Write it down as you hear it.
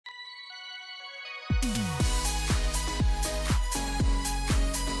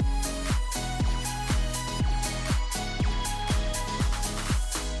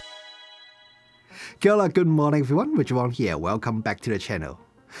Good morning everyone, Richard here. Welcome back to the channel.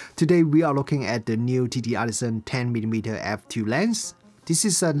 Today we are looking at the new TTArtisan 10mm f2 lens. This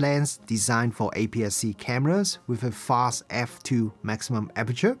is a lens designed for APS-C cameras with a fast f2 maximum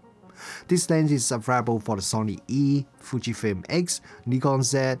aperture. This lens is available for the Sony E, Fujifilm X, Nikon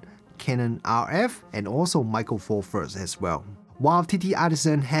Z, Canon RF, and also Micro Four Thirds as well. While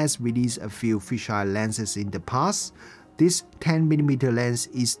TTArtisan has released a few fisheye lenses in the past, this 10mm lens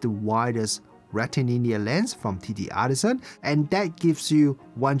is the widest rectilinear lens from TTArtisan, and that gives you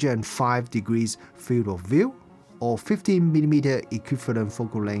 105 degrees field of view, or 15mm equivalent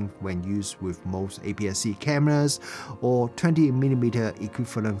focal length when used with most APS-C cameras, or 20mm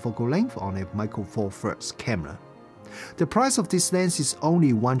equivalent focal length on a Micro Four Thirds camera. The price of this lens is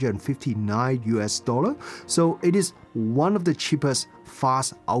only $159 US, so it is one of the cheapest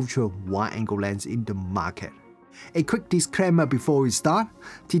fast ultra wide angle lens in the market. A quick disclaimer before we start: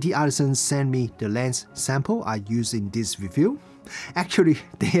 TTArtisan sent me the lens sample I use in this review. Actually,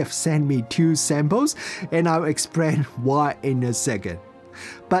 they have sent me 2 samples, and I'll explain why in a second.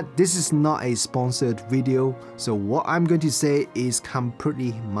 But this is not a sponsored video, so what I'm going to say is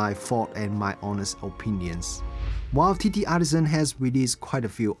completely my thought and my honest opinions. While TTArtisan has released quite a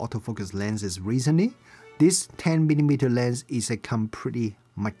few autofocus lenses recently, this 10mm lens is a completely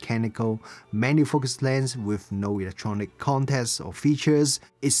mechanical manual focus lens with no electronic contacts or features.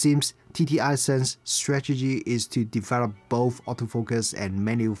 It seems TTArtisan's strategy is to develop both autofocus and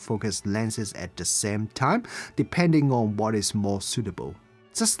manual focus lenses at the same time, depending on what is more suitable.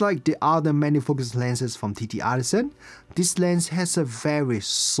 Just like the other manual focus lenses from TTArtisan, this lens has a very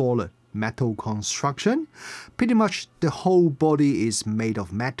solid metal construction. Pretty much the whole body is made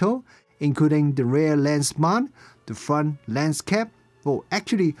of metal, including the rear lens mount, the front lens cap. Well,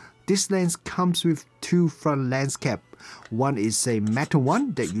 actually, this lens comes with 2 front lens caps. One is a metal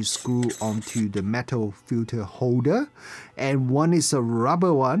one that you screw onto the metal filter holder, and one is a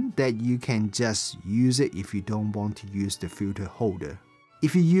rubber one that you can just use it if you don't want to use the filter holder.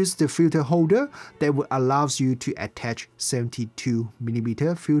 If you use the filter holder, that will allows you to attach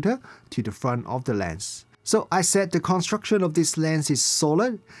 72mm filter to the front of the lens. So I said the construction of this lens is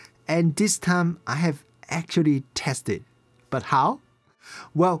solid, and this time I have actually tested. But how?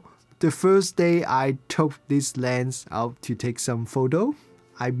 Well, the first day I took this lens out to take some photo,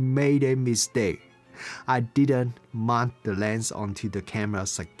 I made a mistake. I didn't mount the lens onto the camera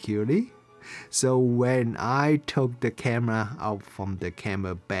securely. So when I took the camera out from the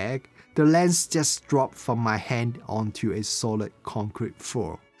camera bag, the lens just dropped from my hand onto a solid concrete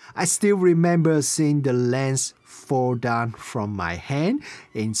floor. I still remember seeing the lens fall down from my hand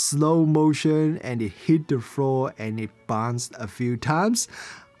in slow motion, and it hit the floor and it bounced a few times.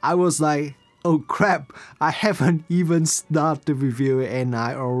 I was like, oh crap, I haven't even started the review and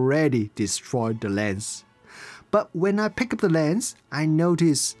I already destroyed the lens. But when I picked up the lens, I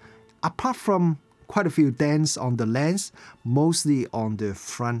noticed apart from quite a few dents on the lens, mostly on the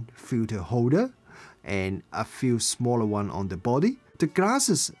front filter holder and a few smaller ones on the body, the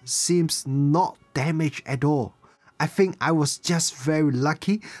glasses seems not damaged at all. I think I was just very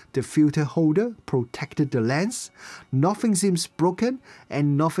lucky the filter holder protected the lens. Nothing seems broken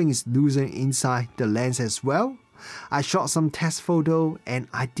and nothing is loosened inside the lens as well. I shot some test photo and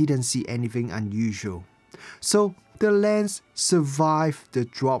I didn't see anything unusual. So the lens survived the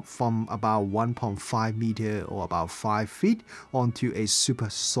drop from about 1.5 meter or about 5 feet onto a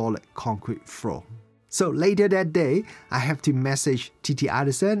super solid concrete floor. So later that day, I have to message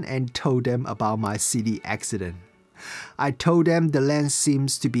TTArtisan and told them about my silly accident. I told them the lens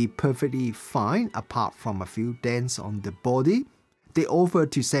seems to be perfectly fine apart from a few dents on the body. They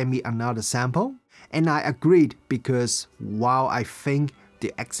offered to send me another sample, and I agreed because while I think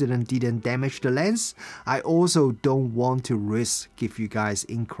the accident didn't damage the lens, I also don't want to risk give you guys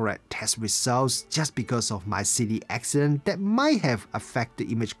incorrect test results just because of my silly accident that might have affected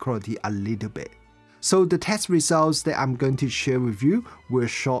the image quality a little bit. So the test results that I'm going to share with you were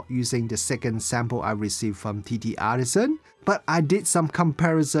shot using the second sample I received from TTArtisan, but I did some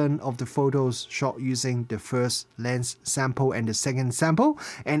comparison of the photos shot using the first lens sample and the second sample,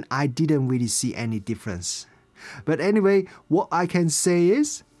 and I didn't really see any difference. But anyway, what I can say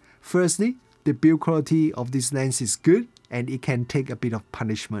is, firstly, the build quality of this lens is good and it can take a bit of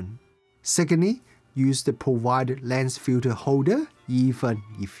punishment. Secondly, use the provided lens filter holder even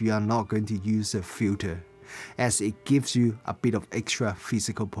if you are not going to use a filter, as it gives you a bit of extra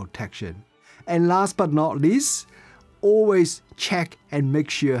physical protection. And last but not least, always check and make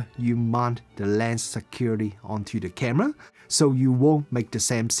sure you mount the lens securely onto the camera so you won't make the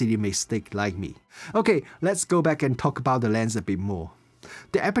same silly mistake like me. Okay, let's go back and talk about the lens a bit more.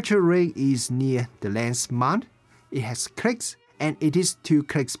 The aperture ring is near the lens mount. It has clicks, and it is 2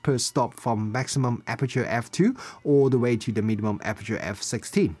 clicks per stop from maximum aperture f2 all the way to the minimum aperture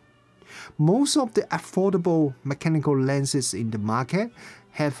f16. Most of the affordable mechanical lenses in the market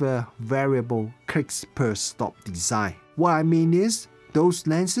have a variable clicks per stop design. What I mean is, those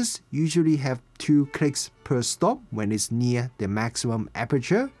lenses usually have 2 clicks per stop when it's near the maximum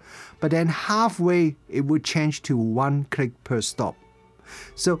aperture, but then halfway it would change to 1 click per stop.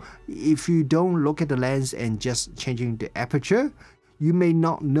 So if you don't look at the lens and just changing the aperture, you may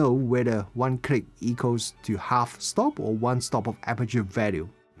not know whether 1 click equals to half stop or 1 stop of aperture value.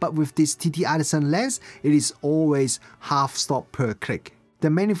 But with this TTArtisan lens, it is always half stop per click. The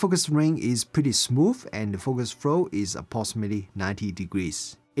main focus ring is pretty smooth and the focus flow is approximately 90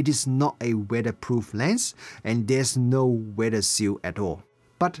 degrees. It is not a weatherproof lens and there's no weather seal at all.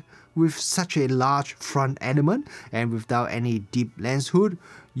 But with such a large front element and without any deep lens hood,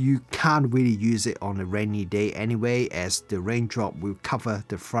 you can't really use it on a rainy day anyway, as the raindrop will cover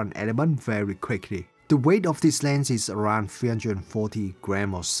the front element very quickly. The weight of this lens is around 340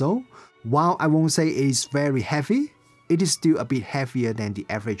 grams or so. While I won't say it is very heavy, it is still a bit heavier than the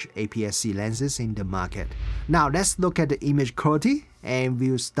average APS-C lenses in the market. Now let's look at the image quality, and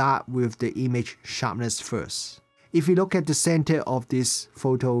we'll start with the image sharpness first. If you look at the center of this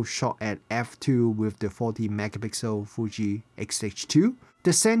photo shot at f2 with the 40 megapixel Fuji X-H2,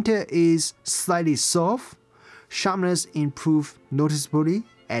 the center is slightly soft. Sharpness improved noticeably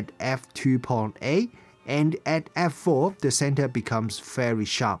at f2.8, and at f4 the center becomes very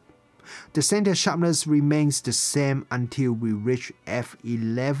sharp. The center sharpness remains the same until we reach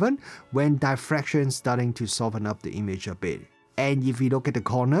f11, when diffraction starting to soften up the image a bit. And if you look at the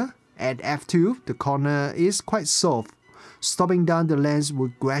corner, at f2 the corner is quite soft. Stopping down the lens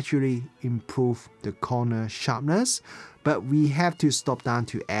will gradually improve the corner sharpness, but we have to stop down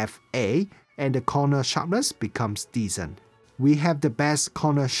to f8 and the corner sharpness becomes decent. We have the best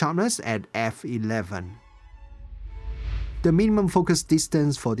corner sharpness at f11. The minimum focus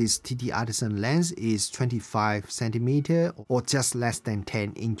distance for this TTArtisan lens is 25 cm or just less than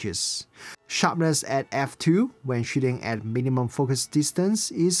 10 inches. Sharpness at f2 when shooting at minimum focus distance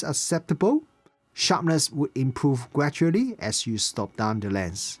is acceptable. Sharpness would improve gradually as you stop down the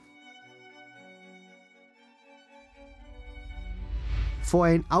lens. For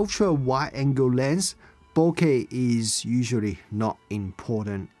an ultra wide angle lens, bokeh is usually not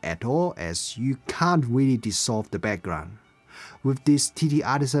important at all, as you can't really dissolve the background. With this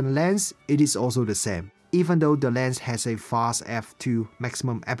TTArtisan lens, it is also the same. Even though the lens has a fast f2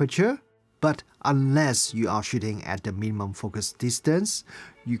 maximum aperture, but unless you are shooting at the minimum focus distance,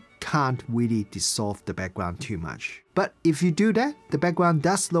 you can't really dissolve the background too much. But if you do that, the background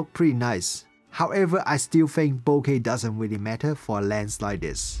does look pretty nice. However, I still think bokeh doesn't really matter for a lens like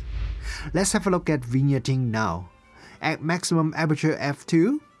this. Let's have a look at vignetting now. At maximum aperture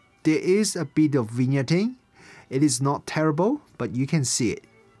f2, there is a bit of vignetting. It is not terrible, but you can see it.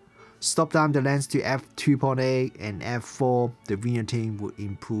 Stop down the lens to f2.8 and f4, the vignetting would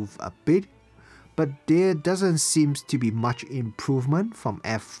improve a bit, but there doesn't seem to be much improvement from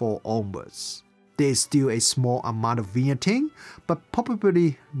f4 onwards. There is still a small amount of vignetting, but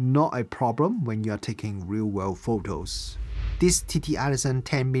probably not a problem when you are taking real-world photos. This TTArtisan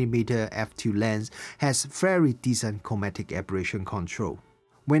 10mm f2 lens has very decent chromatic aberration control.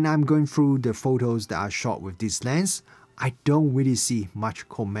 When I'm going through the photos that are shot with this lens, I don't really see much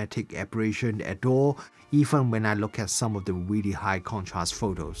chromatic aberration at all, even when I look at some of the really high contrast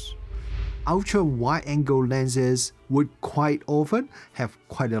photos. Ultra wide angle lenses would quite often have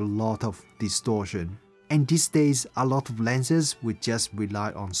quite a lot of distortion. And these days, a lot of lenses would just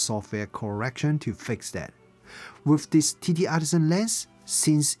rely on software correction to fix that. With this TTArtisan lens,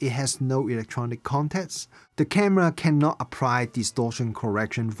 since it has no electronic contacts, the camera cannot apply distortion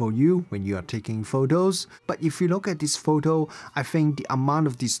correction for you when you are taking photos. But if you look at this photo, I think the amount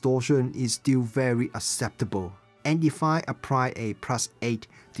of distortion is still very acceptable. And if I apply a +8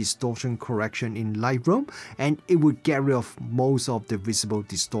 distortion correction in Lightroom, and it would get rid of most of the visible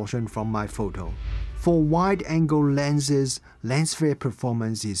distortion from my photo. For wide-angle lenses, lens flare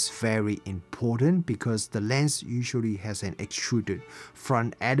performance is very important because the lens usually has an extruded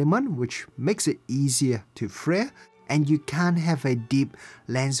front element, which makes it easier to flare, and you can't have a deep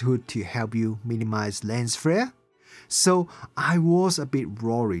lens hood to help you minimize lens flare. So I was a bit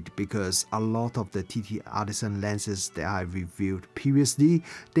worried because a lot of the TTArtisan lenses that I reviewed previously,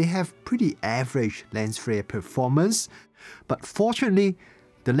 they have pretty average lens flare performance, but fortunately,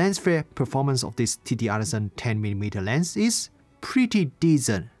 the lens flare performance of this TTArtisan 10mm lens is pretty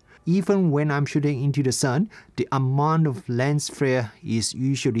decent. Even when I'm shooting into the sun, the amount of lens flare is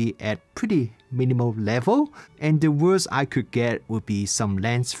usually at pretty minimal level, and the worst I could get would be some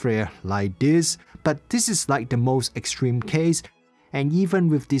lens flare like this, but this is like the most extreme case, and even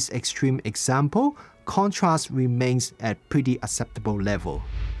with this extreme example, contrast remains at pretty acceptable level.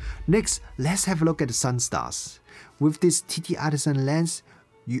 Next, let's have a look at the Sunstars. With this TTArtisan lens,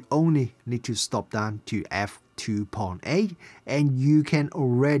 you only need to stop down to f2.8 and you can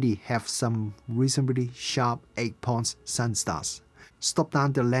already have some reasonably sharp 8-point Sunstars. Stop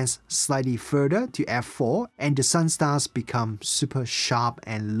down the lens slightly further to f4 and the Sunstars become super sharp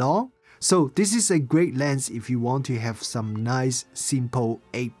and long. So this is a great lens if you want to have some nice simple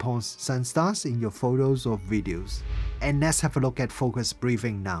 8-point Sunstars in your photos or videos. And let's have a look at focus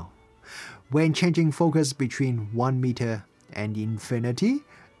breathing now. When changing focus between 1 meter and infinity,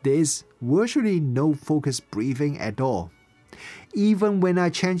 there is virtually no focus breathing at all. Even when I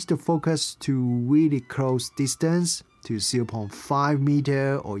change the focus to really close distance, to 0.5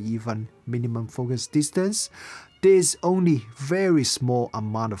 meter or even minimum focus distance, there is only very small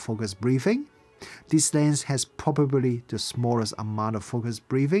amount of focus breathing. This lens has probably the smallest amount of focus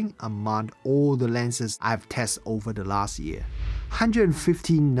breathing among all the lenses I've tested over the last year.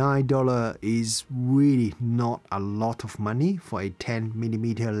 $159 is really not a lot of money for a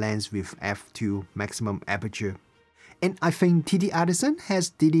 10mm lens with f2 maximum aperture. And I think TTArtisan has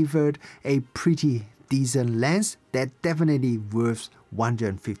delivered a pretty decent lens that definitely worth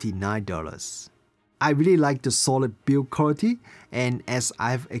 $159. I really like the solid build quality, and as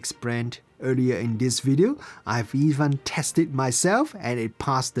I've explained earlier in this video, I've even tested myself and it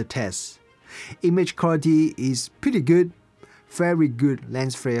passed the test. Image quality is pretty good, very good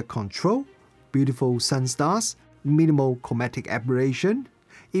lens flare control, beautiful Sunstars, minimal chromatic aberration.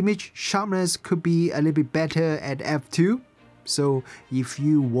 Image sharpness could be a little bit better at f2. So if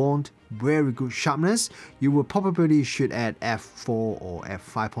you want very good sharpness, you will probably shoot at f4 or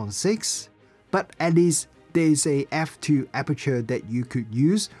f5.6. But at least there is a f2 aperture that you could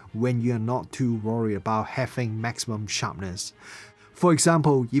use when you are not too worried about having maximum sharpness. For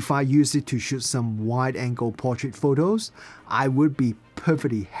example, if I use it to shoot some wide-angle portrait photos, I would be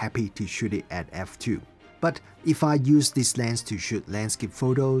perfectly happy to shoot it at f2. But if I use this lens to shoot landscape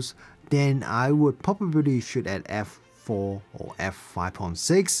photos, then I would probably shoot at f4 or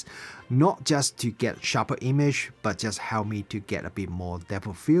f5.6, not just to get sharper image, but just help me to get a bit more depth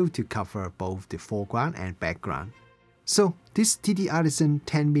of field to cover both the foreground and background. So this TTArtisan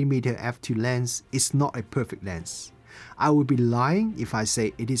 10mm f2 lens is not a perfect lens. I would be lying if I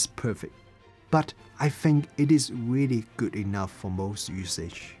say it is perfect, but I think it is really good enough for most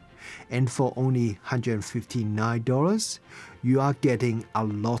usage. And for only $159, you are getting a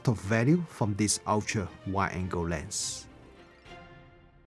lot of value from this ultra wide angle lens.